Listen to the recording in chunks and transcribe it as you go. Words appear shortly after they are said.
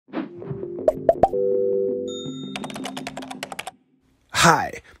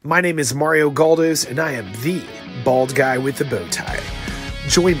Hi, my name is Mario Galdos, and I am the bald guy with the bow tie.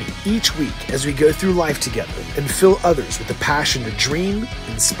 Join me each week as we go through life together and fill others with the passion to dream,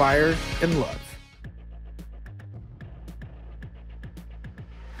 inspire, and love.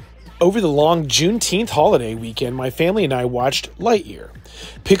 Over the long Juneteenth holiday weekend, my family and I watched Lightyear,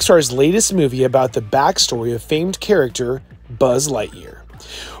 Pixar's latest movie about the backstory of famed character Buzz Lightyear.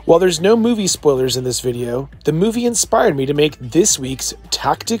 While there's no movie spoilers in this video, the movie inspired me to make this week's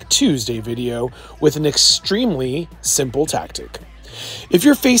Tactic Tuesday video with an extremely simple tactic. If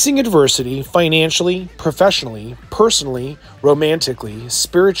you're facing adversity financially, professionally, personally, romantically,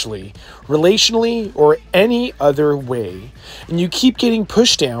 spiritually, relationally, or any other way, and you keep getting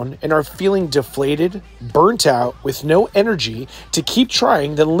pushed down and are feeling deflated, burnt out, with no energy to keep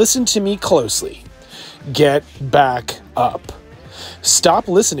trying, then listen to me closely. Get back up. Stop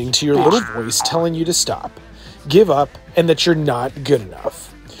listening to your little voice telling you to stop, give up, and that you're not good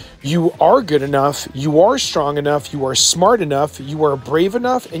enough. You are good enough, you are strong enough, you are smart enough, you are brave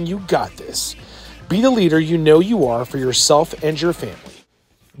enough, and you got this. Be the leader you know you are for yourself and your family.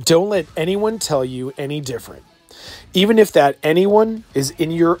 Don't let anyone tell you any different, even if that anyone is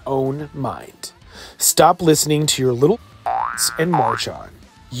in your own mind. Stop listening to your little and march on.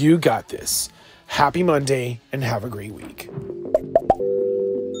 You got this. Happy Monday and have a great week.